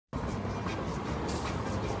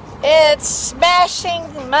It's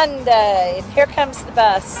Smashing Monday, and here comes the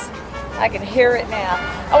bus. I can hear it now.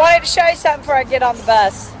 I wanted to show you something before I get on the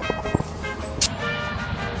bus.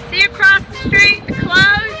 See across the street, the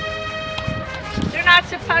clothes? You're not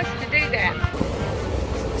supposed to do that.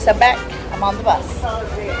 So I'm on the bus.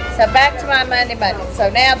 So back to my Monday.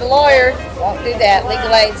 So now the lawyer won't do that.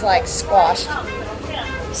 Legal aid's like squashed.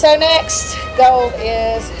 So next goal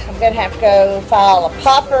is I'm going to have to go file a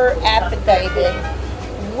pauper affidavit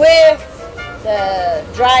with the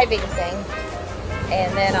driving thing,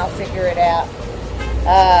 and then I'll figure it out.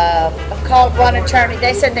 I've called one attorney.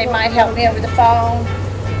 They said they might help me over the phone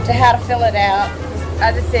to how to fill it out.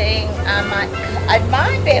 Other thing, I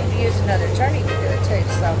might be able to use another attorney to do it too.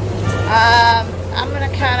 So I'm going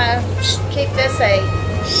to kind of keep this a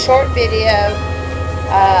short video.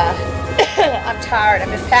 I'm tired. I've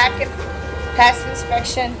been packing, past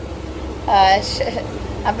inspection.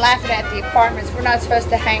 I'm laughing at the apartments. We're not supposed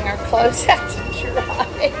to hang our clothes out to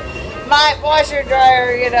dry. My washer and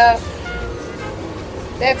dryer, you know,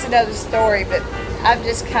 that's another story. But I'm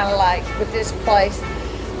just kind of like, with this place,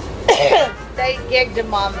 they gigged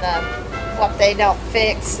them on what they don't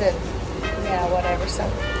fix and, you know, whatever. So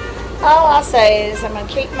all I'll say is I'm going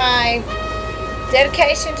to keep my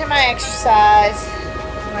dedication to my exercise,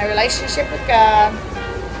 my relationship with God,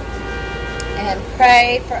 and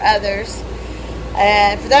pray for others.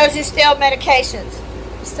 And for those who steal medications,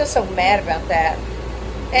 I'm still so mad about that.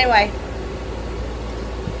 Anyway,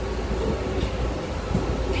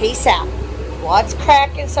 peace out. What's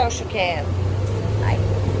cracking, Social Cam?